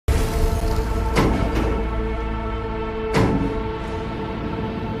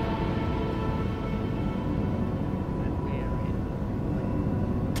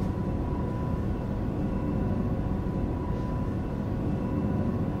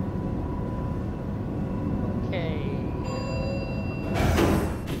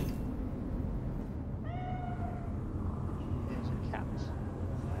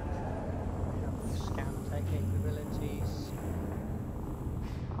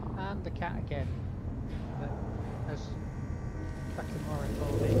and the cat again. But as Takemura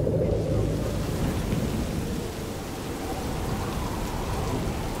told me, it's not.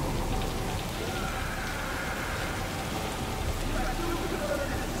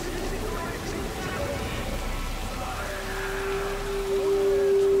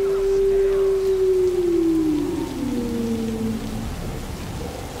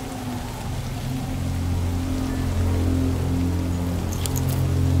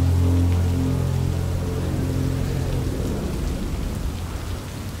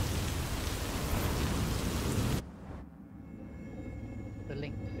 The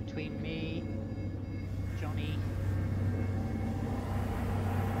link between me, Johnny.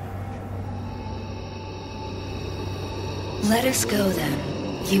 Let us go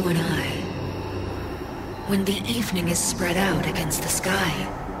then, you and I. When the evening is spread out against the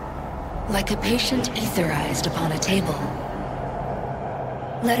sky, like a patient etherized upon a table.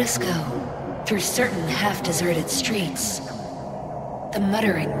 Let us go through certain half-deserted streets, the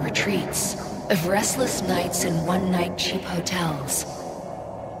muttering retreats of restless nights in one-night cheap hotels,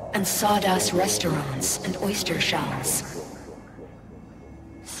 and sawdust restaurants and oyster shells.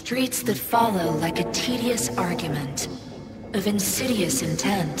 Streets that follow like a tedious argument of insidious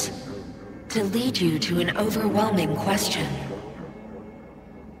intent to lead you to an overwhelming question.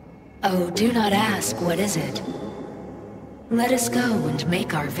 Oh, do not ask, what is it? Let us go and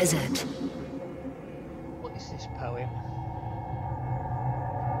make our visit. What is this poem?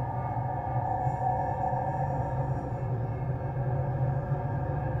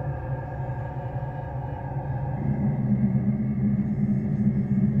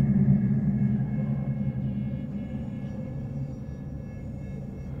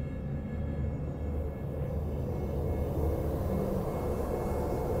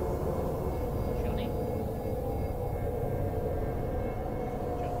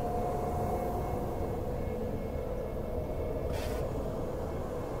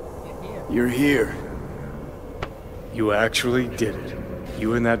 You're here. You actually did it.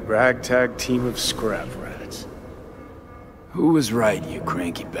 You and that ragtag team of scrap rats. Who was right, you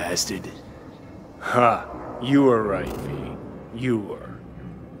cranky bastard? Ha! You were right, V. You were.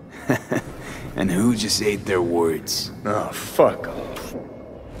 And who just ate their words? Oh, fuck off.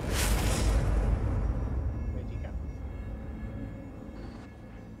 Where'd you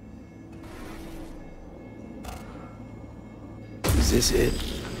go? Is this it?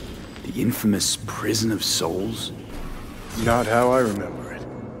 The infamous prison of souls? Not how I remember it.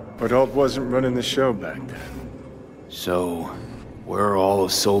 But Alt wasn't running the show back then. So, where are all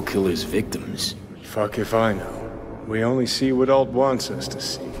of Soul Killer's victims? Fuck if I know. We only see what Alt wants us to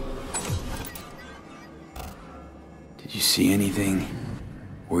see. Did you see anything?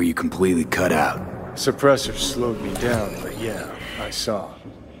 Or were you completely cut out? Suppressor slowed me down, but yeah, I saw.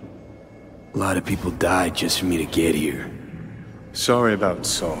 A lot of people died just for me to get here. Sorry about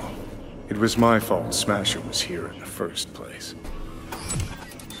Saul. It was my fault Smasher was here in the first place.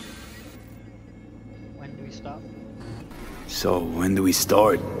 When do we start? So, when do we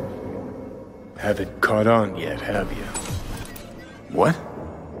start? Haven't caught on yet, have you? What?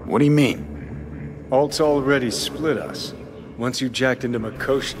 What do you mean? Alt's already split us. Once you jacked into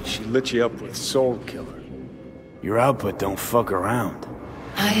Mikoshi, she lit you up with Soul Killer. Your output don't fuck around.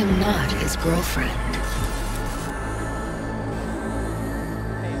 I am not his girlfriend.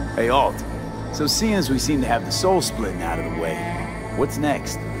 Hey, Alt. So seeing as we seem to have the soul splitting out of the way, what's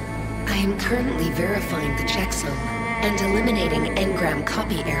next? I am currently verifying the checksum and eliminating engram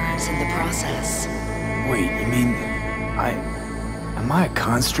copy errors in the process. Wait, you mean... Am I a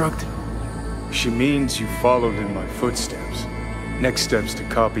construct? She means you followed in my footsteps. Next step's to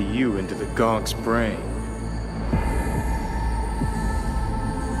copy you into the Gonk's brain.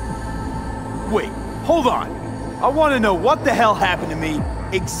 Wait, hold on! I want to know what the hell happened to me,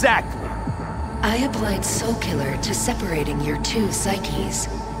 exactly! I applied Soul Killer to separating your two psyches,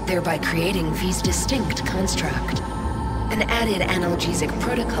 thereby creating V's distinct construct. An added analgesic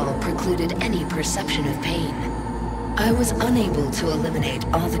protocol precluded any perception of pain. I was unable to eliminate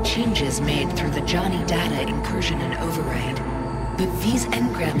all the changes made through the Johnny data incursion and override, but V's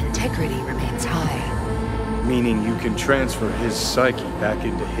engram integrity remains high. Meaning you can transfer his psyche back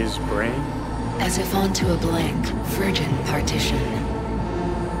into his brain? As if onto a blank, virgin partition.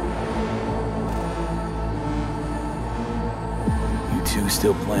 You two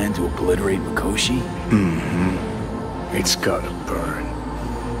still plan to obliterate Mikoshi? Mm-hmm. It's gotta burn.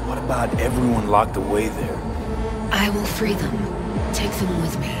 What about everyone locked away there? I will free them. Take them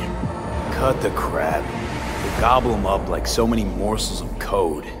with me. Cut the crap. You'll gobble them up like so many morsels of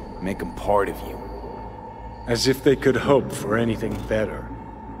code. Make them part of you. As if they could hope for anything better.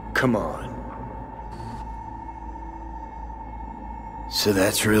 Come on. So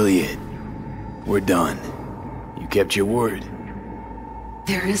that's really it. We're done. You kept your word.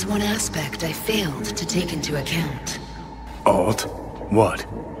 There is one aspect I failed to take into account. Alt? What?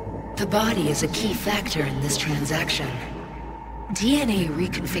 The body is a key factor in this transaction. DNA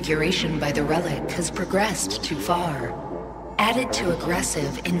reconfiguration by the relic has progressed too far. Added to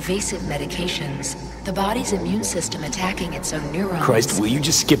aggressive, invasive medications, the body's immune system attacking its own neurons... Christ, will you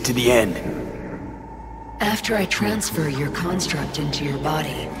just skip to the end? After I transfer your construct into your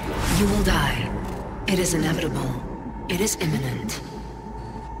body, you will die. It is inevitable. It is imminent.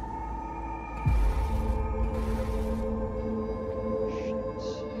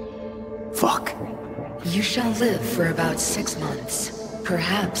 Fuck. You shall live for about 6 months,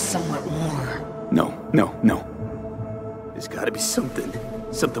 perhaps somewhat more. No. There's gotta be something.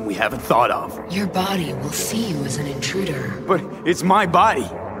 Something we haven't thought of. Your body will see you as an intruder. But it's my body.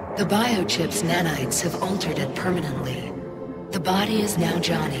 The biochip's nanites have altered it permanently. The body is now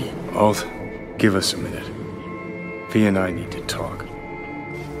Johnny. Alt, give us a minute. V and I need to talk.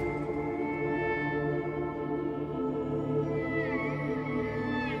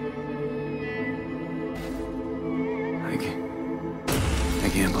 I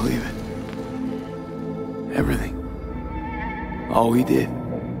can't believe it. Everything. All we did.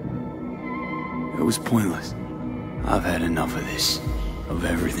 It was pointless. I've had enough of this. Of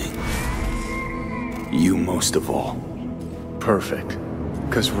everything. You most of all. Perfect.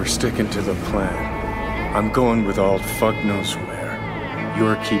 Because we're sticking to the plan. I'm going with Alt fuck knows where.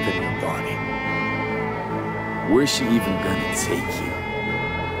 You're keeping your body. Where's she even gonna take you?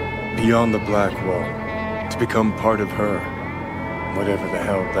 Beyond the Black Wall. To become part of her. Whatever the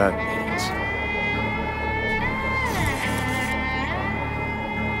hell that means.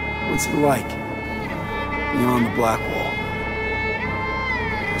 What's it like? Beyond the Black Wall?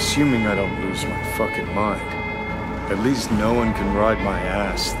 Assuming I don't lose my fucking mind. At least no one can ride my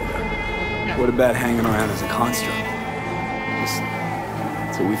ass there. What about hanging around as a construct? Just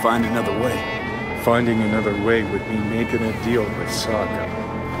till we find another way. Finding another way would mean making a deal with Saka.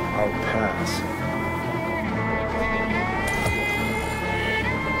 I'll pass.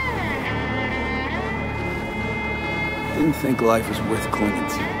 Didn't think life was worth clinging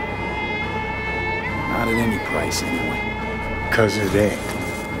to. Not at any price, anyway. 'Cause it ain't.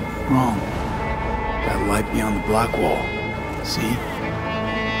 Wrong. That light beyond the Black Wall. See?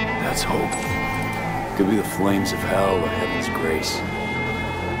 That's hope. Could be the flames of hell or heaven's grace.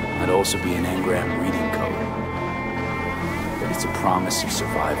 Might also be an engram reading code. But it's a promise of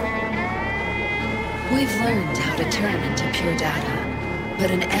survival. We've learned how to turn into pure data, but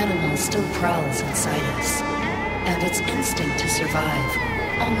an animal still prowls inside us. And its instinct to survive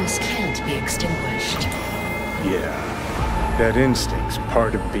almost can't be extinguished. Yeah. That instinct's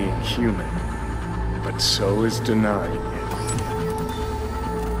part of being human. But so is denying it.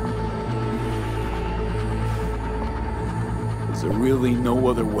 Is there really no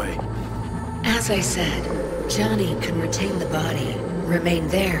other way? As I said, Johnny can retain the body, remain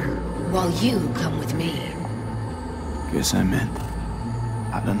there, while you come with me. Guess I meant,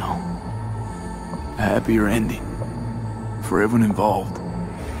 I don't know, a happier ending. For everyone involved.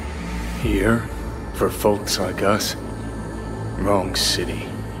 Here, for folks like us, wrong city,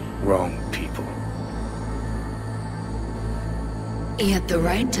 wrong people. Yet the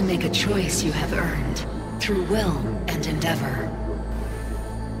right to make a choice you have earned, through will and endeavor.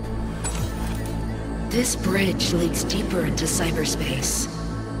 This bridge leads deeper into cyberspace.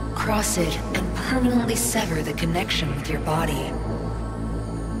 Cross it and permanently sever the connection with your body.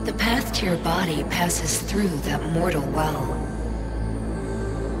 The path to your body passes through that mortal well.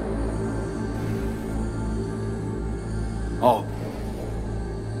 Oh.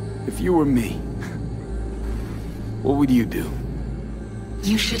 If you were me, what would you do?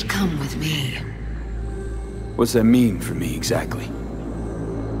 You should come with me. What's that mean for me, exactly?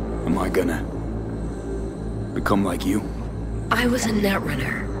 Am I gonna become like you? I was a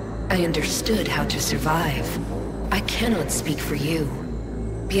netrunner. I understood how to survive. I cannot speak for you.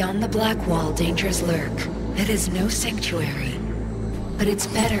 Beyond the Black Wall, dangers lurk. It is no sanctuary. But it's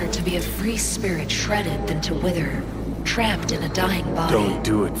better to be a free spirit shredded than to wither, trapped in a dying body. Don't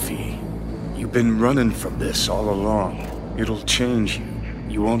do it, V. You've been running from this all along. It'll change you.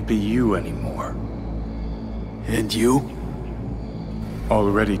 You won't be you anymore. And you?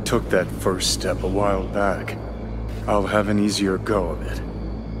 Already took that first step a while back. I'll have an easier go of it.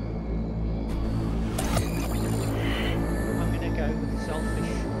 I'm gonna go with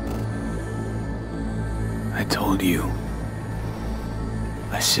selfish. I told you.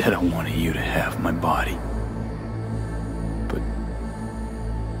 I said I wanted you to have my body. But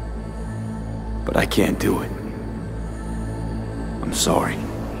but I can't do it. I'm sorry.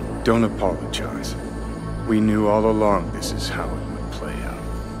 Don't apologize. We knew all along this is how it would play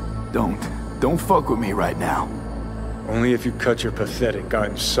out. Don't fuck with me right now. Only if you cut your pathetic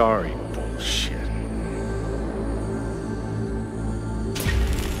 "I'm sorry" bullshit.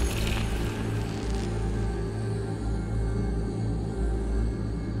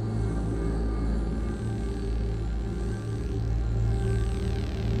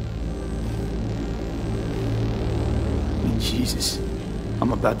 Jesus,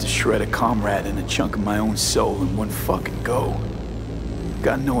 I'm about to shred a comrade and a chunk of my own soul in one fucking go.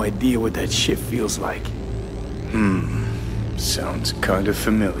 Got no idea what that shit feels like. Sounds kind of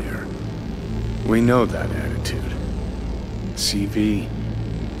familiar. We know that attitude. CV,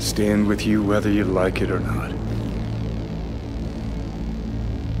 stand with you whether you like it or not.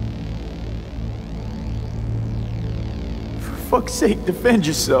 For fuck's sake, defend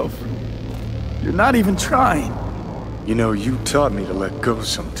yourself. You're not even trying. You know, you taught me to let go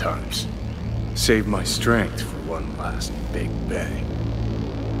sometimes. Save my strength for one last big bang.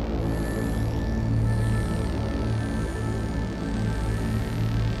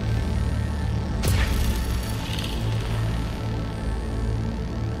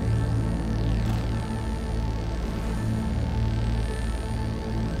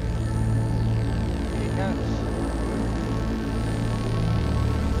 He counts.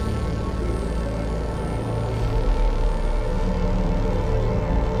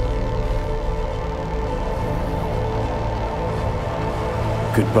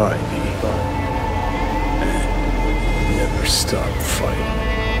 Goodbye, V. And never stop fighting.